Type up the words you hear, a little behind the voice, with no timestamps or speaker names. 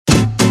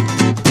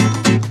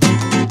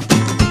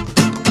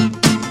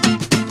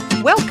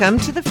Welcome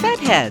to the Fed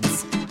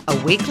Heads,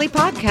 a weekly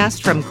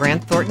podcast from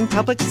Grant Thornton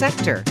Public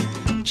Sector.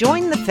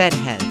 Join the Fed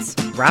Heads,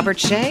 Robert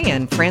Shea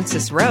and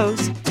Francis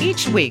Rose,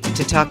 each week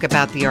to talk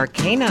about the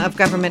arcana of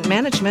government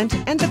management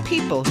and the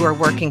people who are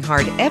working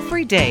hard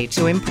every day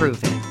to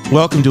improve it.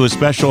 Welcome to a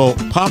special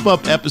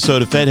pop-up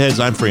episode of Fed Heads.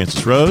 I'm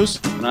Francis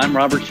Rose. And I'm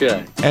Robert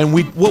Shea. And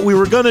what we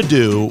were going to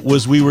do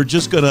was we were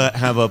just going to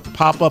have a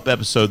pop-up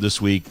episode this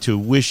week to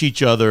wish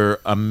each other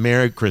a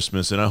Merry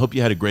Christmas. And I hope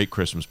you had a great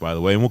Christmas, by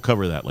the way, and we'll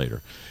cover that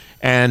later.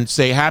 And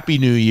say Happy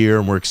New Year,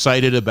 and we're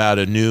excited about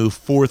a new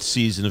fourth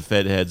season of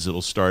Fed Heads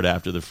that'll start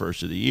after the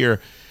first of the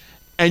year.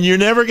 And you're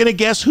never going to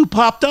guess who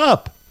popped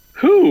up.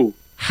 Who?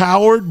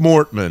 Howard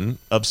Mortman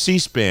of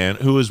C-SPAN,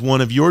 who is one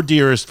of your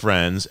dearest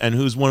friends and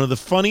who's one of the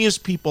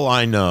funniest people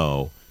I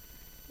know.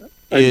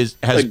 Has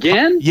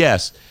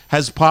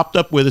popped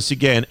up with us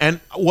again. And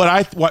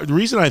the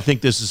reason I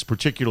think this is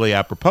particularly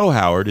apropos,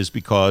 Howard, is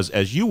because,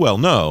 as you well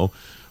know,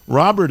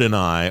 Robert and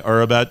I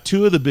are about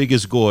two of the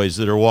biggest goys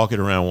that are walking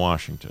around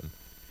Washington.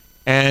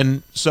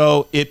 And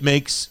so it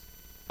makes,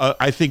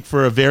 I think,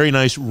 for a very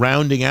nice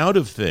rounding out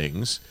of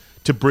things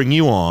to bring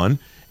you on,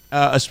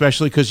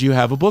 especially because you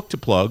have a book to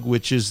plug,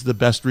 which is the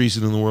best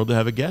reason in the world to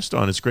have a guest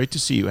on. It's great to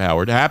see you,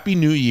 Howard. Happy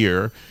New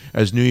Year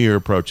as New Year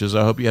approaches.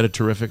 I hope you had a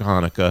terrific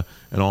Hanukkah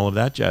and all of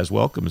that jazz.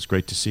 Welcome. It's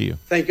great to see you.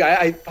 Thank you.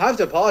 I have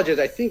to apologize.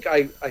 I think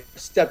I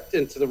stepped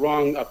into the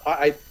wrong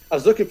I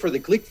was looking for the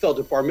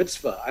Gleichfelder bar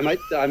mitzvah. I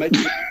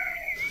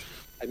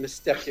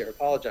misstepped here. I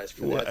apologize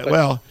for that.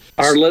 Well,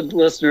 our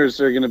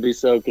listeners are going to be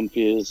so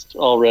confused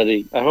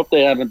already. I hope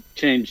they haven't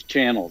changed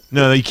channels.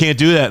 No, you can't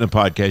do that in a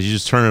podcast. You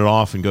just turn it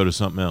off and go to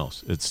something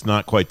else. It's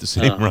not quite the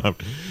same,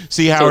 Rob.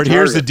 See, Howard,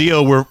 here's the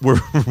deal.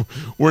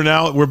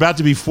 We're about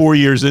to be 4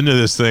 years into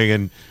this thing,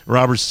 and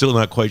Robert's still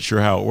not quite sure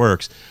how it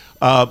works.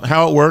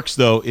 How it works,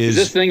 though, is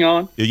this thing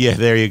on? Yeah,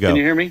 there you go. Can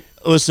you hear me?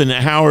 Listen,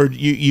 Howard,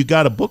 you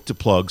got a book to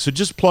plug, so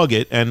just plug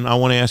it, and I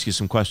want to ask you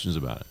some questions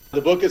about it. The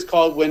book is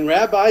called When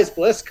Rabbis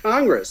Bless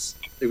Congress,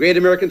 The Great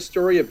American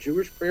Story of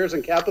Jewish Prayers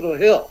on Capitol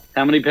Hill.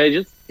 How many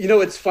pages? You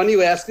know, it's funny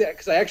you ask that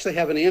because I actually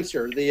have an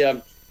answer.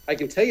 I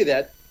can tell you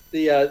that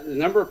the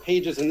number of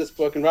pages in this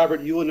book, and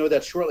Robert, you will know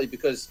that shortly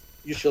because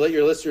you should let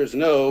your listeners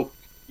know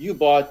you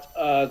bought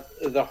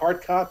the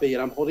hard copy,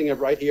 and I'm holding it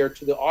right here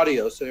to the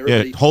audio. So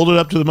everybody, hold it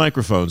up to the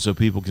microphone so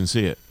people can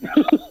see it.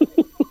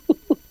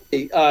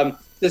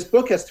 This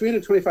book has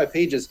 325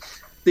 pages.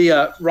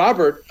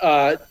 Robert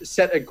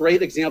set a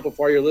great example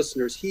for all your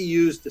listeners. He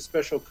used a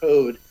special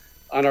code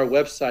on our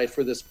website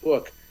for this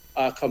book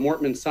called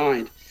Mortman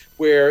Signed,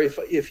 where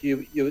if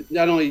you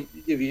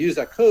use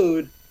that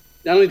code,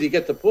 not only do you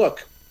get the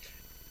book,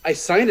 I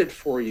sign it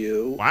for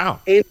you.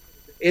 Wow. And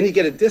you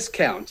get a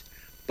discount.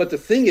 But the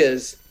thing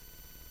is,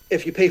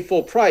 if you pay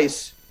full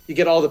price, you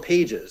get all the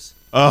pages.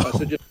 Oh.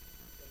 So just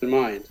keep in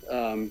mind.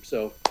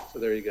 So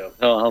there you go.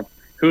 Oh,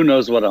 who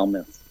knows what I'll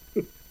miss.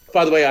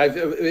 By the way,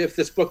 if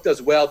this book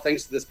does well,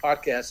 thanks to this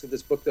podcast, if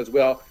this book does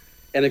well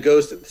and it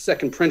goes to the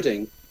second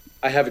printing,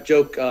 I have a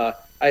joke.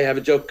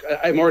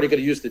 I'm already going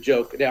to use the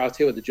joke. Now I'll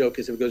tell you what the joke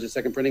is if it goes to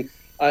second printing.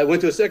 I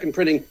went to a second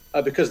printing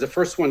because the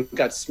first one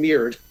got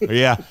smeared.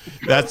 Yeah,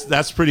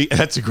 that's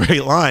a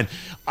great line.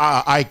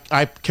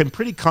 I can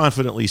pretty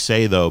confidently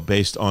say, though,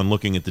 based on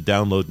looking at the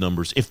download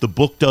numbers, if the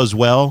book does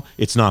well,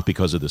 it's not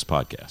because of this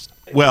podcast.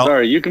 Well,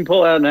 sorry, you can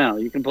pull out now.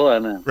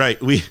 Right.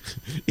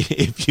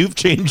 If you've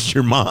changed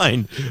your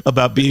mind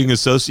about being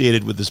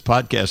associated with this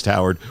podcast,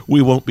 Howard,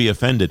 we won't be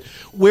offended.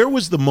 Where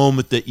was the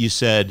moment that you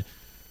said,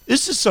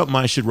 this is something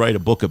I should write a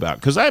book about?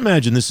 Because I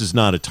imagine this is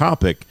not a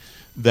topic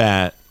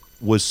that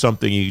was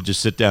something you could just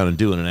sit down and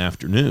do in an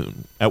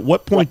afternoon. At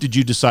what point did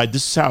you decide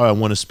this is how I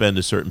want to spend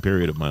a certain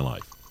period of my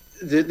life?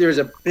 There's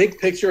a big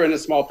picture and a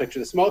small picture.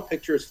 The small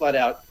picture is flat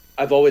out,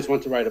 I've always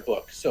wanted to write a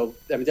book. So,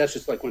 that's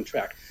just like one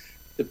track.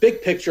 The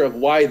big picture of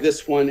why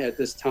this one at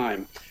this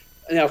time.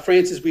 Now,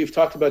 Francis, we've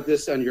talked about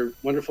this on your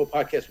wonderful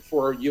podcast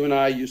before. You and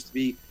I you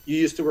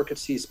used to work at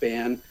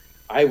C-SPAN.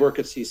 I work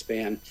at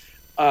C-SPAN.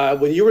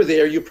 When you were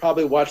there, you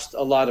probably watched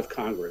a lot of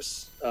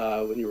Congress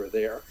when you were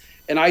there.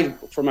 And I,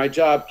 for my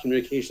job,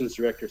 communications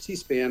director at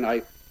C-SPAN,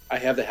 I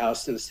have the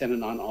House and the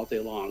Senate on all day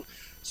long.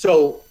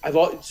 So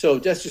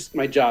that's just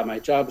my job. My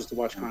job is to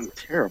watch Congress.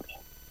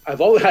 Terrible.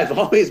 I've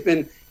always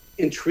been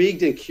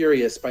intrigued and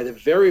curious by the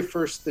very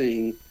first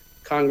thing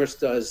Congress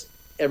does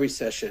every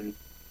session.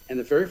 And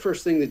the very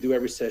first thing they do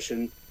every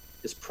session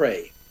is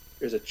pray.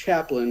 There's a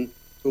chaplain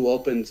who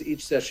opens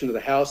each session of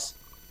the House,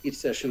 each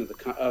session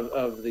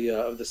of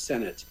the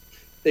Senate.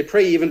 They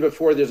pray even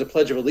before there's a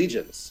Pledge of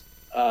Allegiance.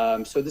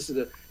 So this is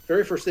the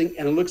very first thing,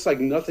 and it looks like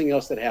nothing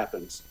else that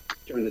happens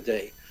during the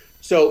day.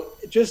 So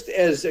just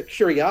as a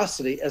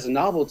curiosity, as a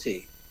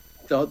novelty,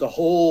 the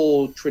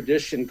whole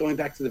tradition going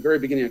back to the very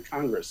beginning of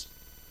Congress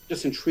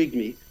just intrigued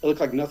me. It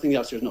looked like nothing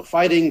else. There's no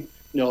fighting,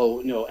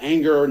 no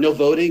anger, no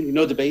voting,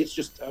 no debates,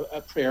 just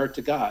a prayer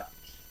to God.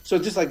 So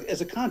just like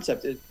as a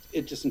concept,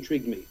 it just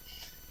intrigued me.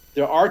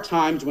 There are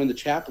times when the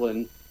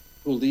chaplain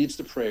who leads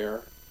the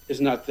prayer is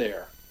not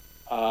there.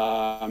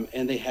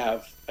 And they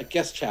have a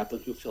guest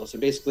chaplain who fills.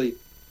 And basically,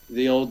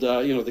 the old,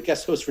 the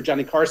guest host for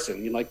Johnny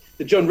Carson, like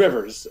the Joan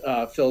Rivers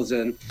fills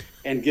in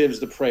and gives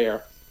the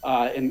prayer.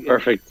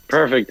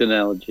 Perfect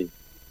analogy.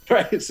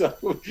 Right. So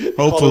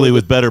hopefully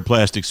with better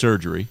plastic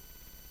surgery.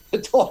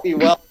 Totally.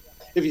 Well,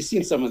 if you've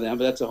seen some of them,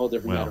 but that's a whole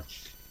different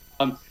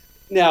matter.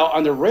 Now,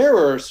 on the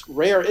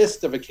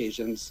rarest of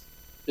occasions,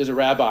 there's a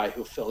rabbi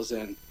who fills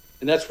in,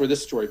 and that's where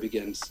this story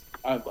begins.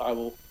 I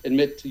will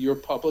admit to your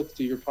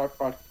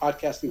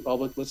podcasting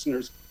public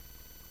listeners,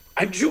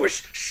 I'm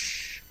Jewish.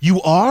 Shh.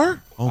 You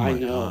are? Oh my I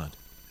know. God.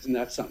 Isn't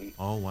that something?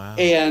 Oh wow.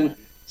 And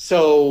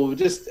so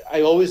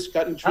I always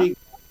got intrigued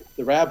with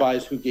the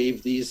rabbis who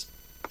gave these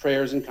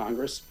prayers in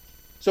Congress.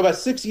 So about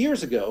 6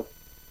 years ago,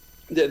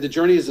 the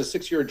journey is a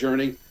 6-year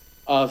journey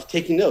of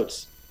taking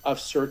notes, of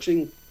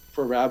searching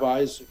for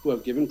rabbis who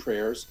have given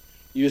prayers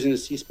using the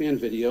C-SPAN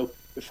video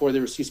before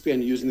there was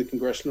C-SPAN using the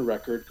congressional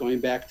record, going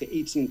back to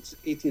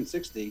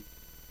 1860,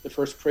 the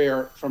first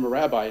prayer from a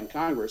rabbi in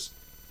Congress,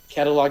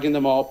 cataloging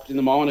them all, putting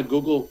them all on a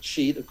Google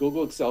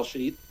Excel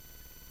sheet,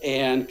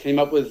 and came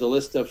up with a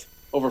list of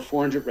over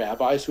 400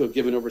 rabbis who have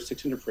given over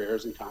 600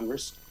 prayers in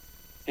Congress.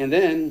 And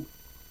then,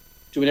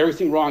 doing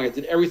everything wrong, I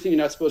did everything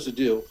you're not supposed to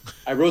do.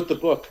 I wrote the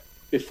book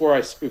before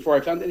I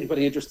found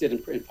anybody interested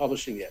in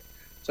publishing it.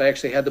 So I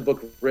actually had the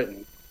book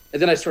written.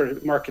 And then I started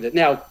to market it.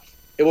 Now,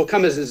 it will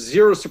come as a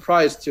zero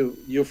surprise to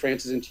you,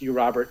 Francis, and to you,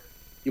 Robert.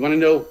 You want to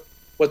know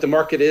what the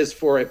market is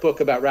for a book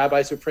about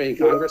rabbis who pray in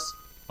Congress?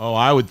 Oh,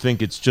 I would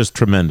think it's just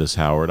tremendous,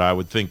 Howard. I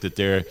would think that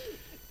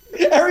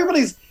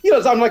everybody's,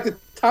 I'm like the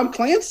Tom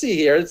Clancy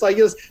here. It's like,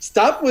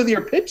 stop with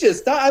your pitches.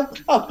 Stop.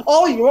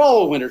 You're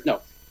all winners.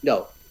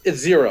 No, it's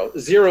zero.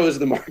 Zero is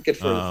the market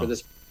for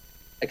this.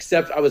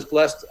 Except I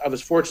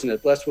was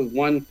fortunate, blessed with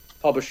one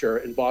publisher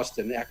in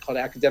Boston called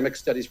Academic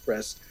Studies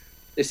Press.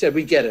 They said,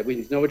 we get it.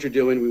 We know what you're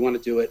doing. We want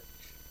to do it.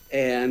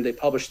 And they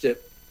published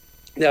it.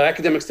 Now,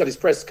 Academic Studies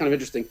Press is kind of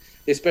interesting.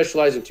 They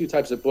specialize in two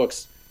types of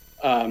books,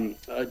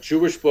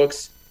 Jewish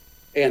books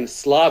and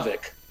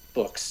Slavic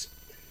books.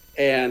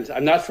 And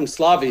I'm not from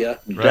Slavia.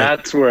 Right.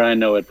 That's where I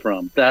know it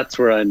from.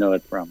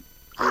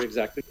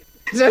 Exactly.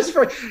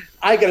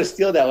 I got to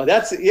steal that one.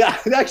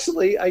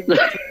 Actually,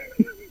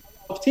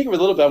 I'll tinker a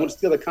little bit. I want to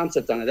steal the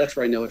concept on it. That's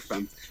where I know it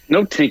from.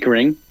 No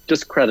tinkering,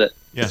 just credit.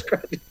 Yeah.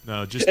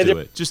 No, just do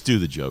it. Just do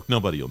the joke.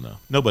 Nobody will know.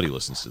 Nobody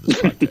listens to this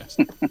podcast.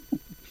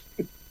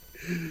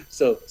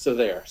 So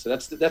there. So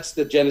that's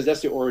the genesis.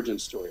 That's the origin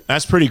story.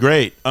 That's pretty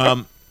great.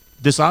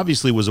 This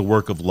obviously was a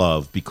work of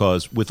love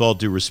because, with all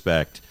due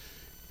respect,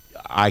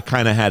 I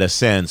kind of had a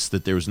sense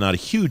that there was not a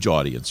huge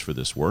audience for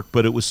this work,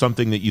 but it was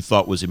something that you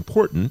thought was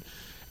important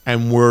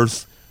and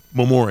worth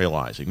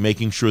memorializing,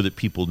 making sure that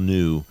people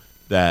knew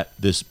that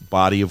this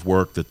body of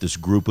work, that this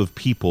group of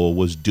people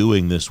was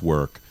doing this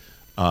work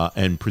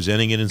and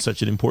presenting it in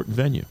such an important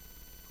venue.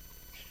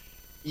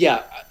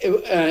 Yeah,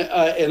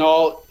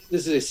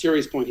 this is a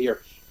serious point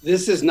here.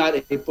 This is not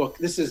a book.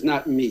 This is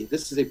not me.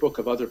 This is a book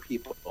of other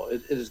people.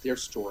 It is their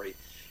story,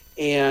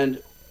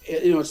 and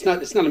it's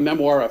not a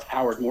memoir of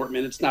Howard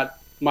Mortman. It's not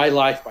my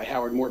life by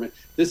Howard Mortman.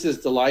 This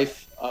is the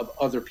life of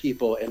other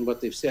people and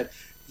what they've said.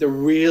 The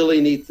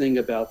really neat thing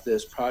about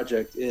this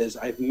project is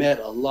I've met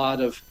a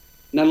lot of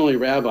not only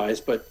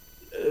rabbis but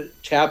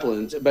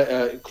chaplains,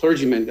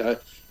 clergymen,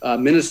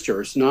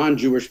 ministers,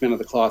 non-Jewish men of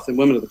the cloth and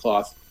women of the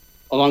cloth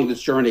along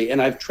this journey, and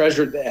I've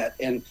treasured that.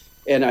 And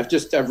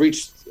I've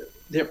reached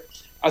there.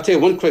 I'll tell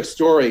you one quick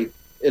story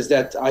is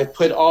that I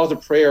put all the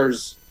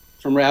prayers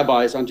from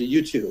rabbis onto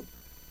YouTube,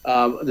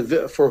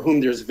 for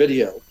whom there's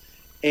video.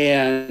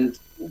 And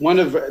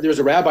there's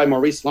a rabbi,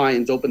 Maurice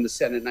Lyons, opened the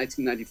Senate in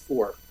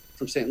 1994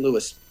 from St.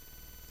 Louis.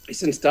 He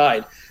since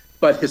died,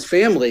 but his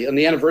family, on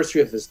the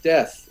anniversary of his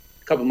death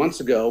a couple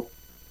months ago,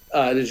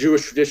 the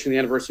Jewish tradition, the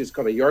anniversary is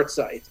called a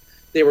yahrzeit.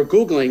 They were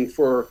Googling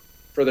for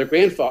their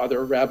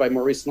grandfather, Rabbi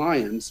Maurice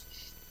Lyons,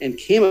 and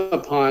came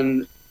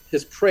upon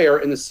his prayer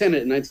in the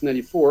Senate in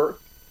 1994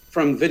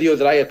 from video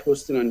that I had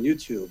posted on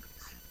YouTube.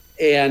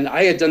 And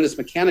I had done this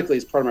mechanically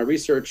as part of my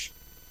research,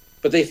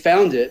 but they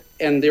found it,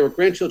 and their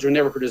grandchildren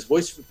never heard his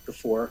voice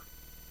before.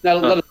 Not a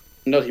lot of them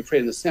know he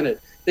prayed in the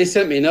Senate. They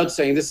sent me a note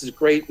saying, this is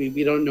great.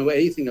 We don't know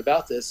anything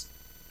about this.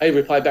 I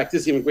replied back,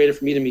 this is even greater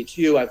for me to meet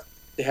you.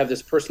 They have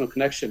this personal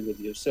connection with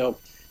you. So,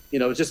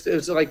 it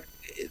was like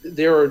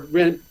there are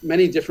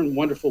many different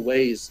wonderful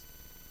ways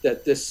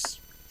that this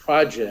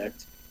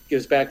project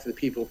gives back to the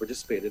people who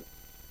participated.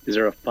 Is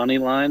there a funny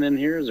line in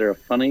here? Is there a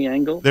funny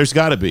angle? There's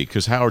got to be,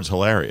 because Howard's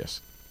hilarious.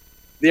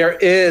 There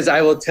is.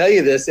 I will tell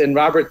you this. And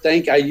Robert,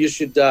 you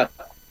should,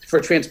 for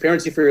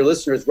transparency for your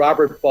listeners,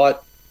 Robert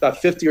bought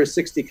about 50 or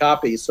 60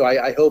 copies. So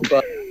I hope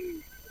the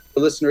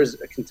listeners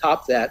can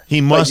top that. He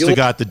must have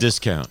got the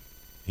discount.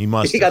 He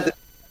got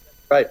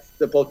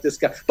the bulk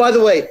discount. By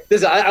the way,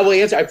 I will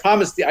answer. I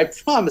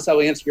promise I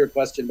will answer your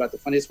question about the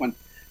funniest one.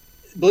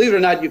 Believe it or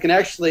not, you can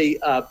actually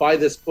buy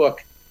this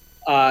book.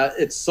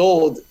 It's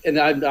sold, and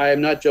I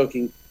am not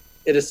joking.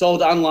 It is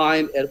sold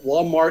online at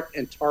Walmart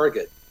and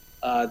Target.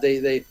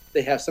 They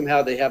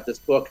have this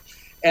book,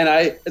 and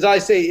as I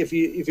say, if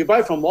you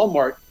buy from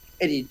Walmart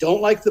and you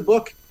don't like the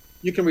book,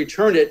 you can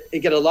return it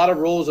and get a lot of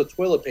rolls of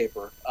toilet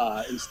paper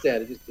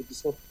instead.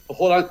 Just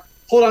hold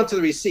on to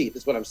the receipt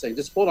is what I'm saying.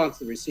 Just hold on to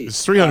the receipt.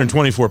 It's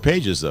 324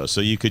 pages, though,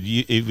 so you could,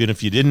 even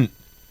if you didn't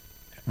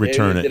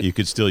return it, you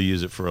could still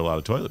use it for a lot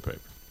of toilet paper.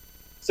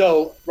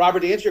 So,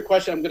 Robert, to answer your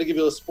question, I'm going to give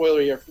you a little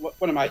spoiler here.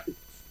 One of my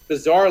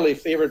bizarrely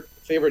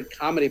favorite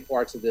comedy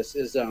parts of this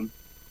is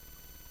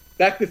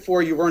back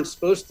before you weren't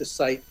supposed to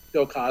cite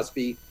Bill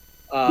Cosby,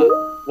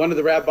 one of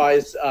the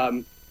rabbis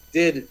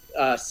did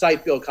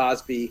cite Bill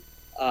Cosby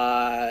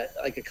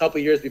like a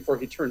couple years before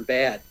he turned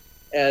bad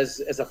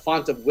as a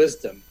font of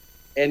wisdom.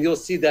 And you'll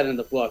see that in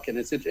the book. And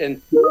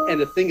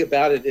the thing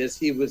about it is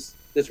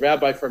this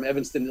rabbi from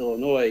Evanston,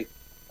 Illinois,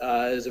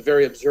 is a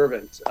very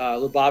observant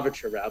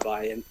Lubavitcher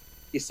rabbi, and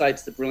he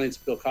cites the brilliance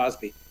of Bill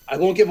Cosby. I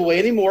won't give away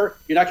any more.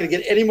 You're not going to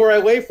get any more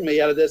away from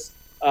me out of this.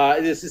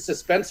 This is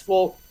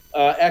suspenseful,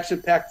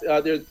 action-packed.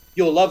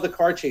 You'll love the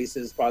car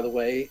chases, by the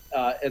way,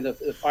 and the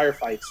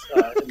firefights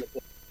in the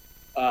book.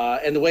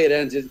 And the way it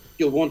ends,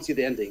 you won't see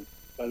the ending,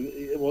 but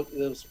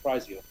it'll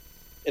surprise you.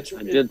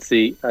 I did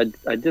see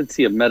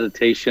a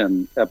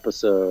meditation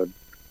episode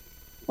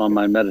on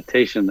my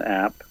meditation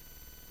app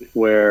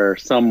where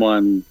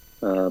someone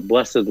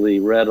blessedly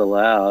read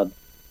aloud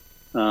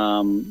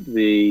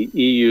the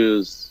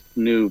EU's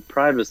new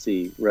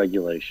privacy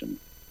regulation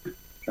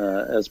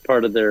as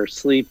part of their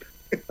sleep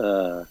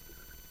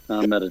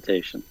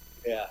meditation.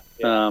 Yeah.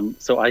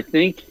 So I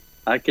think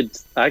I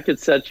could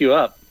set you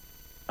up.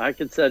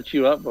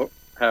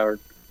 Howard.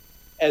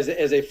 As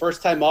a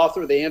first-time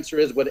author, the answer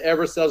is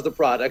whatever sells the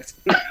product.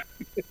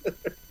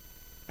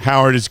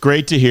 Howard, it's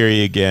great to hear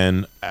you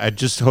again. I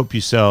just hope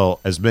you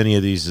sell as many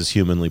of these as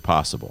humanly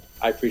possible.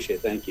 I appreciate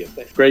it. Thank you.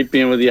 Great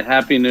being with you.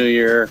 Happy New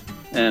Year.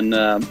 And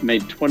may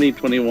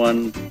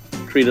 2021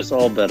 treat us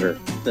all better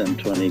than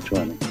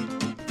 2020.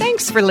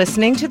 Thanks for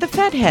listening to The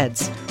Fed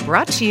Heads,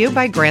 brought to you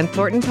by Grant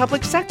Thornton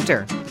Public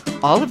Sector.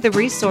 All of the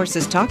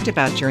resources talked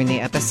about during the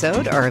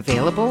episode are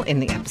available in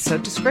the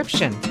episode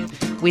description.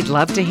 We'd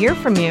love to hear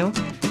from you.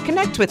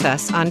 Connect with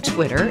us on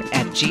Twitter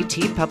at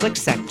GT Public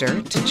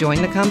Sector to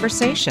join the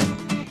conversation.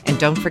 And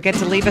don't forget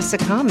to leave us a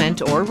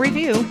comment or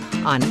review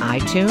on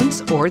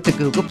iTunes or the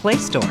Google Play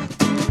Store.